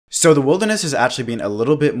So the wilderness has actually been a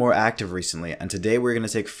little bit more active recently, and today we're going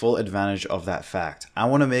to take full advantage of that fact. I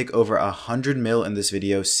want to make over 100 mil in this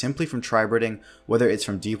video simply from try bridding, whether it's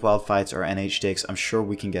from deep wild fights or NH stakes. I'm sure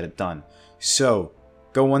we can get it done. So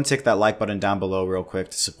go one tick that like button down below real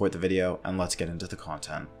quick to support the video, and let's get into the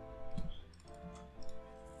content.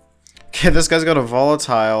 Okay, this guy's got a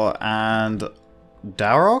volatile and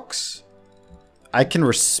Darox? I can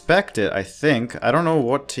respect it, I think. I don't know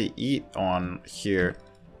what to eat on here.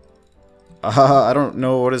 I don't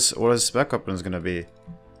know what his spec weapon is gonna be,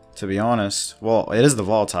 to be honest. Well, it is the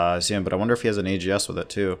volatile, I see him, but I wonder if he has an AGS with it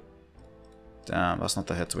too. Damn, that's not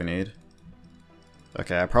the hits we need.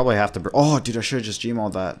 Okay, I probably have to. Oh, dude, I should have just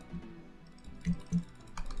Gmod that.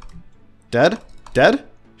 Dead? Dead?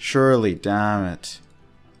 Surely, damn it.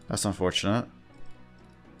 That's unfortunate.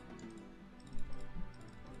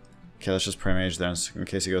 Okay, let's just pre-mage there in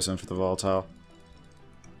case he goes in for the volatile.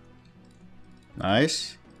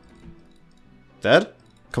 Nice. Dead?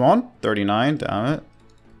 Come on. 39, damn it.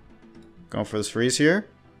 Going for this freeze here.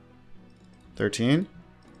 13.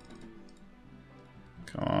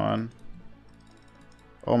 Come on.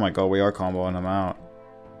 Oh my god, we are comboing him out.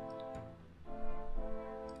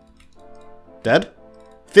 Dead?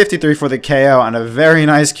 53 for the KO, and a very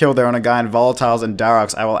nice kill there on a guy in volatiles and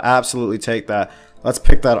Darox. I will absolutely take that. Let's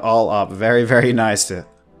pick that all up. Very, very nice.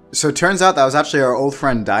 So it turns out that was actually our old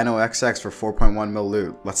friend Dino XX for 4.1 mil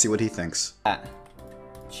loot. Let's see what he thinks.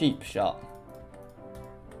 Cheap shot.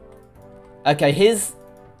 Okay, his...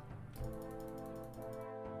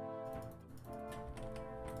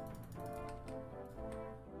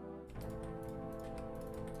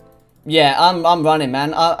 Yeah, I'm running,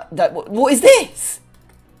 man. What is this?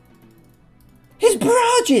 His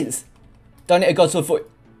barrages! Don't hit a God's foot.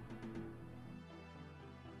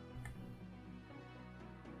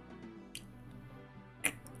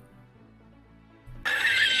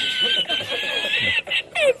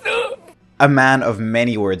 A man of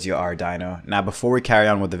many words you are, Dino. Now before we carry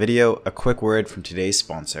on with the video, a quick word from today's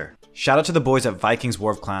sponsor. Shout out to the boys at Vikings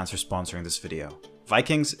War of Clans for sponsoring this video.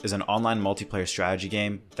 Vikings is an online multiplayer strategy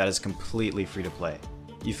game that is completely free to play.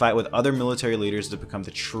 You fight with other military leaders to become the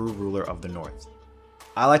true ruler of the North.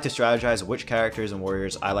 I like to strategize which characters and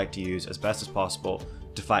warriors I like to use as best as possible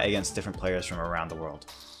to fight against different players from around the world.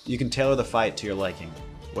 You can tailor the fight to your liking.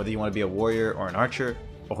 Whether you want to be a warrior or an archer,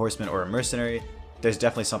 a horseman or a mercenary, there's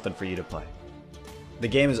definitely something for you to play. The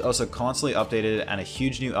game is also constantly updated, and a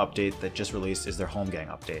huge new update that just released is their Home Gang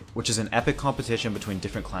update, which is an epic competition between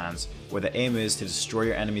different clans where the aim is to destroy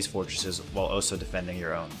your enemy's fortresses while also defending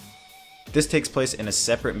your own. This takes place in a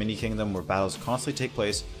separate mini kingdom where battles constantly take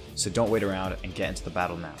place, so don't wait around and get into the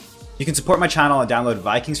battle now. You can support my channel and download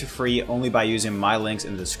Vikings for free only by using my links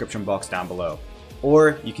in the description box down below.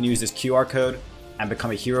 Or you can use this QR code and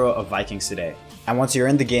become a hero of Vikings today. And once you're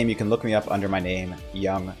in the game, you can look me up under my name,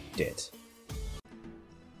 Young Dit.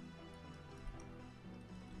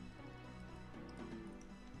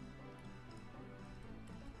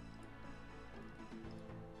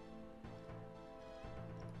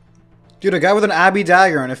 Dude, a guy with an Abbey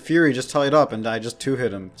Dagger and a Fury just tied up, and I just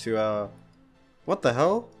 2-hit him to, what the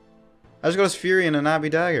hell? I just got his Fury and an Abbey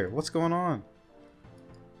Dagger. What's going on?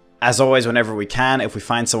 As always, whenever we can, if we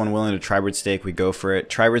find someone willing to tribrid stake, we go for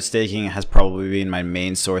it. Tribrid staking has probably been my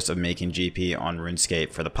main source of making GP on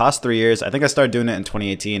Runescape for the past 3 years. I think I started doing it in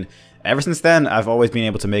 2018. Ever since then, I've always been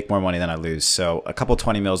able to make more money than I lose. So a couple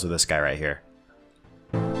 20 mils with this guy right here.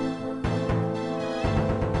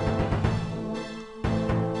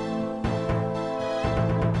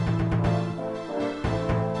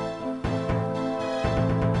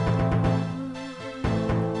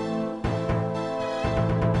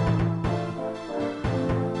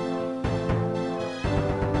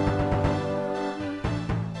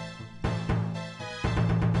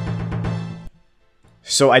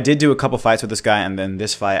 So I did do a couple fights with this guy, and then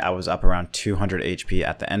this fight I was up around 200 HP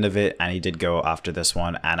at the end of it, and he did go after this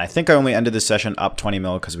one, and I think I only ended this session up 20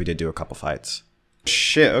 mil because we did do a couple fights.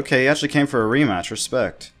 Shit, okay, he actually came for a rematch,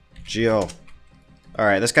 respect. GL.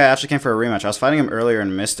 Alright, this guy actually came for a rematch. I was fighting him earlier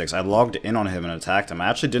in Mystics. I logged in on him and attacked him. I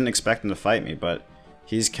actually didn't expect him to fight me, but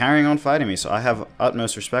he's carrying on fighting me, so I have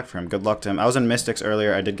utmost respect for him. Good luck to him. I was in Mystics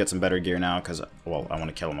earlier. I did get some better gear now because, well, I want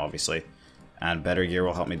to kill him, obviously. And better gear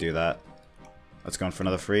will help me do that. Let's go in for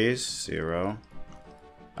another freeze. 0.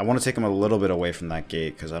 I want to take him a little bit away from that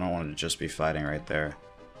gate because I don't want to just be fighting right there.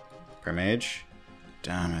 Mage.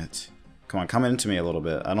 Damn it. Come on, come into me a little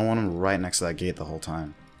bit. I don't want him right next to that gate the whole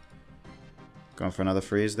time. Going for another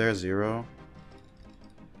freeze there. 0.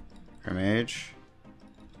 Mage.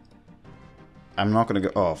 I'm not gonna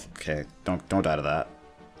go. Oh, okay. Don't die to that.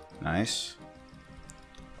 Nice.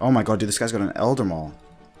 Oh my god, dude, this guy's got an Elder Maul.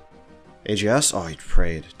 AGS? Oh, he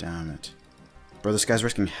prayed. Damn it. Bro, this guy's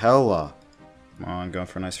risking hella. Come on, going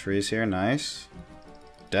for a nice freeze here. Nice.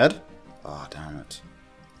 Dead? Oh, damn it.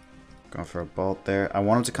 Going for a bolt there. I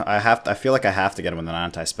want him to come. I feel like I have to get him with an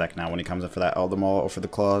anti-spec now when he comes in for that Elder Maul or for the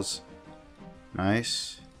claws.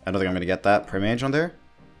 Nice. I don't think I'm going to get that. Prey Mage on there?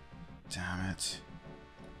 Damn it.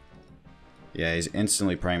 Yeah, he's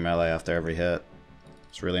instantly praying melee after every hit.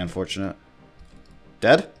 It's really unfortunate.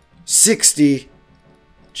 Dead? 60!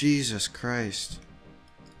 Jesus Christ.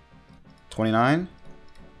 29?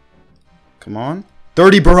 Come on.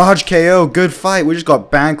 30 barrage KO. Good fight. We just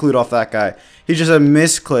got bank loot off that guy. He just had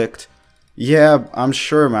misclicked. Yeah, I'm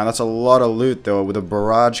sure, man. That's a lot of loot, though. With a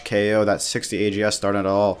barrage KO, that 60 AGS starting it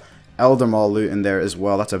all. Elder Maul loot in there as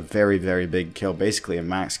well. That's a very, very big kill. Basically a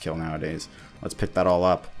max kill nowadays. Let's pick that all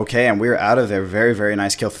up. Okay, and we're out of there. Very, very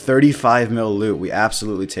nice kill. 35 mil loot. We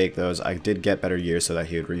absolutely take those. I did get better gear so that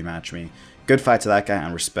he would rematch me. Good fight to that guy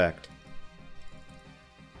and respect.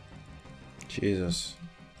 Jesus.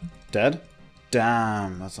 Dead?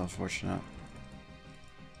 Damn, that's unfortunate.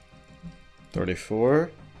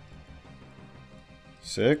 34.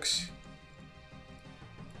 6.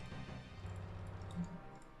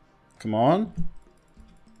 Come on.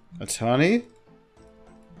 A Tony.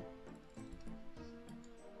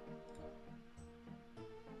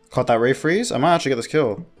 Caught that Ray Freeze? I might actually get this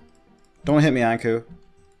kill. Don't hit me, Anku.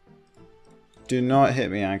 Do not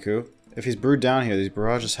hit me, Anku. If he's brewed down here, these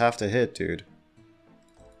barrages have to hit, dude.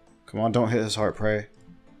 Come on, don't hit his heart prey.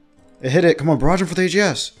 It hit it. Come on, barrage him for the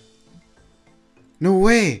AGS. No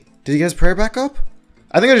way. Did he get his prayer back up?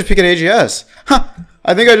 I think I just peeked at AGS. Huh.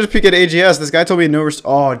 I think I just peeked at AGS. This guy told me no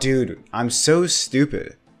Oh, dude. I'm so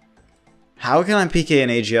stupid. How can I PK an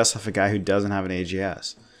AGS off a guy who doesn't have an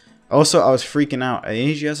AGS? Also, I was freaking out. An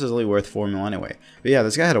AGS is only worth 4 mil anyway. But yeah,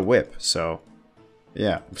 this guy had a whip, so...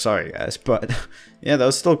 Yeah, I'm sorry, guys. But, yeah, that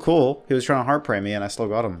was still cool. He was trying to heart pray me, and I still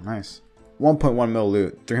got him. Nice. 1.1 mil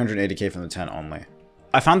loot. 380k from the tent only.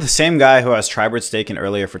 I found the same guy who I was tribird staking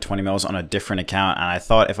earlier for 20 mils on a different account, and I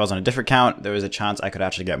thought if I was on a different account, there was a chance I could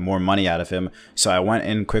actually get more money out of him, so I went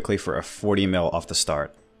in quickly for a 40 mil off the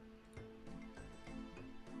start.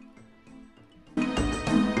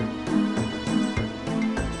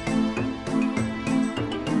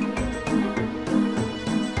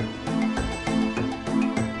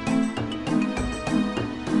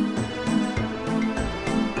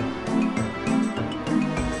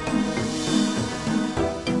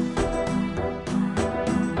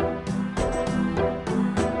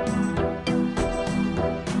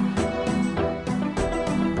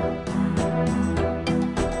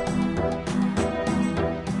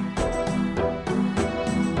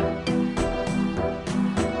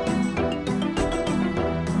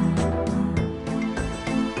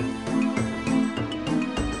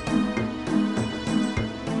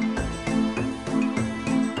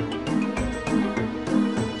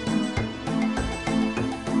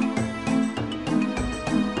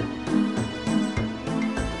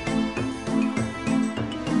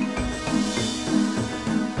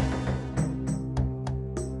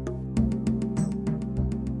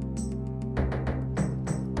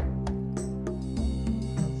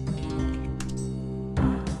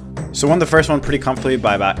 So won the first one pretty comfortably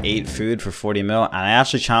by about 8 food for 40 mil, and I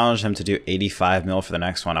actually challenged him to do 85 mil for the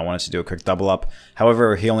next one. I wanted to do a quick double up.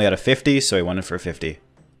 However, he only had a 50, so he went in for a 50.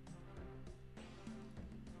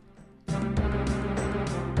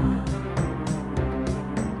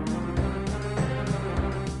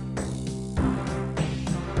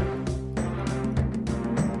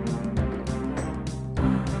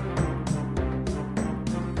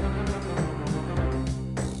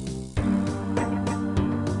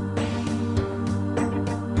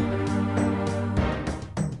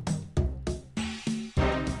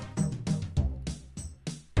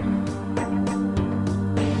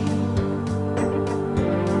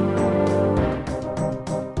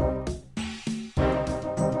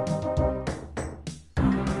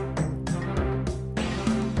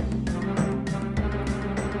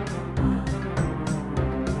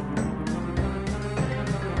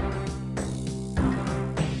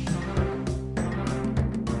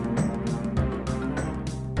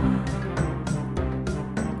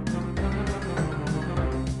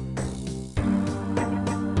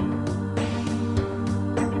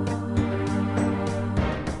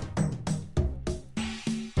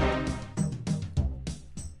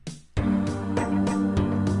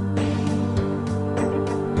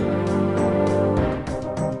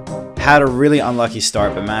 Had a really unlucky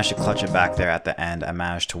start, but managed to clutch it back there at the end and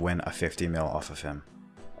managed to win a 50 mil off of him.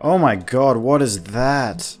 Oh my god, what is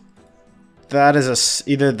that? That is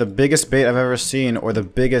either the biggest bait I've ever seen or the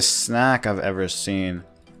biggest snack I've ever seen.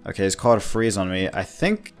 Okay, he's called a freeze on me. I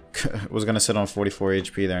think was gonna sit on 44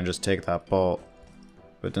 HP there and just take that bolt.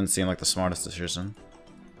 But it didn't seem like the smartest decision.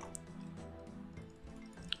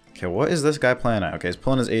 Okay, what is this guy playing at? Okay, he's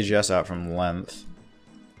pulling his AGS out from length.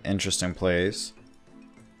 Interesting plays.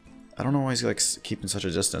 I don't know why he's like keeping such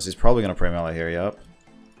a distance. He's probably gonna pray melee here, yup.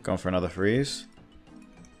 Going for another freeze.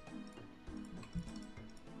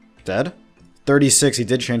 Dead? 36, he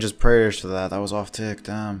did change his prayers to that. That was off tick,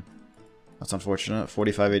 damn. That's unfortunate.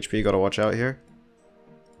 45 HP, gotta watch out here.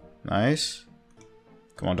 Nice.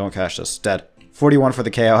 Come on, don't cash this. Dead. 41 for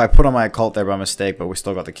the KO. I put on my occult there by mistake, but we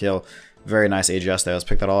still got the kill. Very nice AGS there. Let's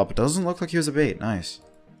pick that all up. It doesn't look like he was a bait. Nice.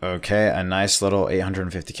 Okay, a nice little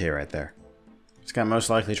 850k right there. This guy most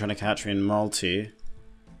likely trying to catch me in multi.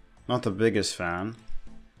 Not the biggest fan.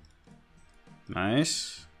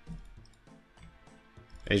 Nice.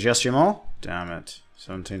 AGS GMO? Damn it.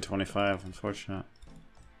 1725, unfortunate.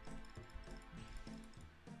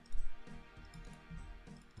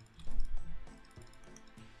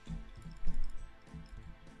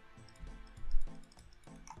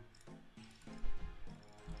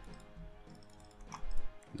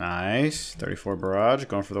 Nice. 34 barrage.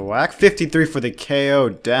 Going for the whack. 53 for the KO.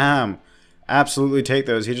 Damn. Absolutely take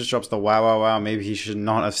those. He just drops the wow, wow, wow. Maybe he should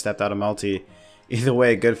not have stepped out of multi. Either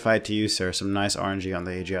way, good fight to you, sir. Some nice RNG on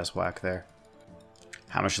the AGS whack there.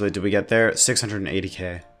 How much did we get there?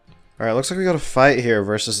 680k. Alright, looks like we got a fight here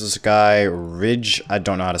versus this guy, Ridge. I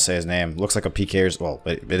don't know how to say his name. Looks like a PKer's. Well,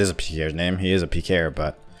 it is a PKer's name. He is a PKer,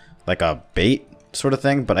 but like a bait sort of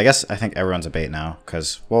thing. But I think everyone's a bait now.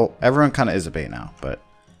 Because, well, everyone kind of is a bait now. But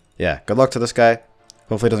yeah, good luck to this guy.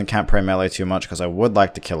 Hopefully he doesn't camp pray melee too much, because I would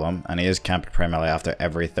like to kill him. And he is camping pray melee after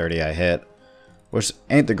every 30 I hit, which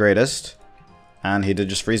ain't the greatest. And he did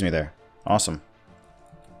just freeze me there. Awesome.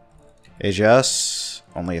 AGS,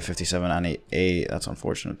 only a 57 and a 8. That's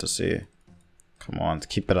unfortunate to see. Come on,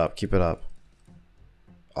 keep it up, keep it up.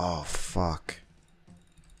 Oh, fuck.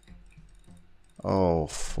 Oh,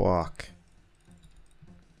 fuck.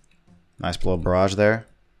 Nice blow barrage there.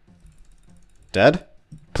 Dead?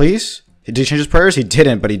 Please? Did he change his prayers? He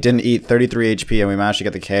didn't, but he didn't eat 33 HP and we managed to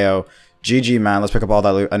get the KO. GG, man. Let's pick up all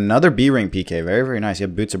that loot. Another B-ring PK. Very, very nice. He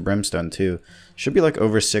had Boots of Brimstone, too. Should be like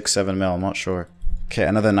over 6-7 mil. I'm not sure. Okay,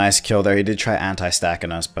 another nice kill there. He did try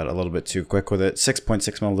anti-stacking us, but a little bit too quick with it.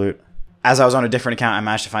 6.6 mil loot. As I was on a different account, I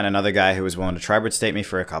managed to find another guy who was willing to tribrid state me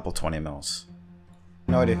for a couple 20 mils.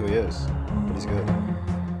 No idea who he is, but he's good.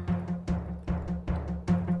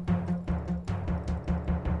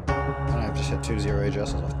 I've just hit 2 0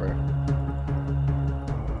 AGSs off prayer.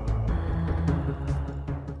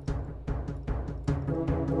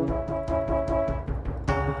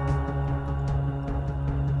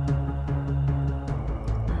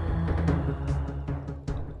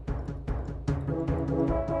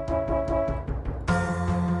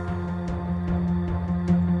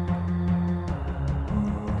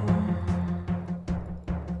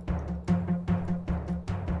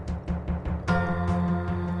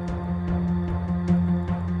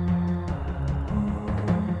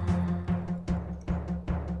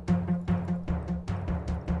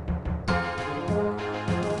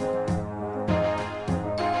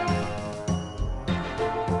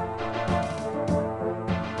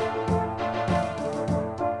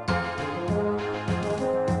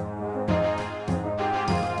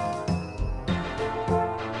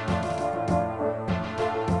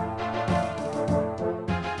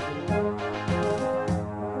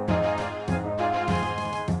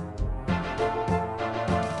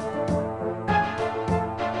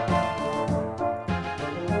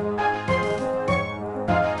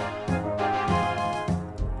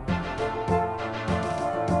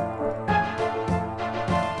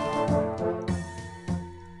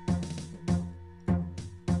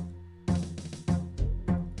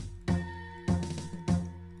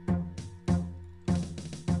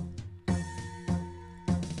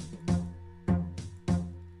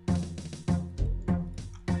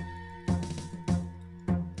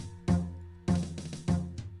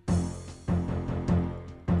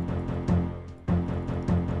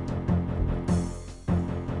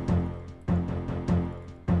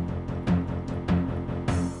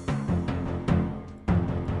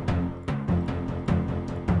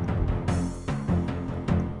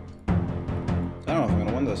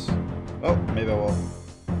 This. Oh, maybe I will.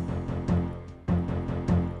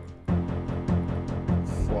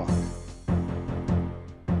 Fuck.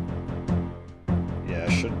 Yeah, I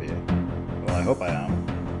should be. Well, I hope I am.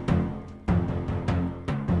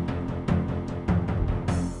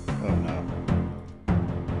 Oh no.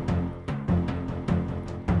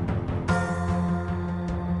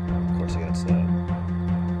 Of course he gets that.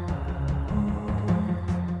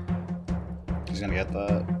 he's gonna get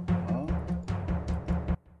that. Oh.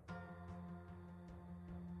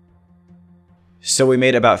 So we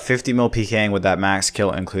made about 50 mil PKing with that max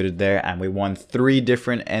kill included there, and we won 3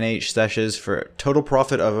 different NH sessions for a total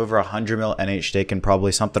profit of over 100 mil NH taken,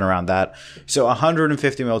 probably something around that. So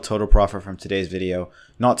 150 mil total profit from today's video.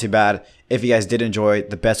 Not too bad. If you guys did enjoy,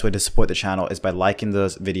 the best way to support the channel is by liking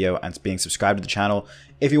this video and being subscribed to the channel.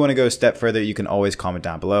 If you want to go a step further, you can always comment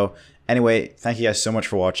down below. Anyway, thank you guys so much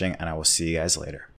for watching, and I will see you guys later.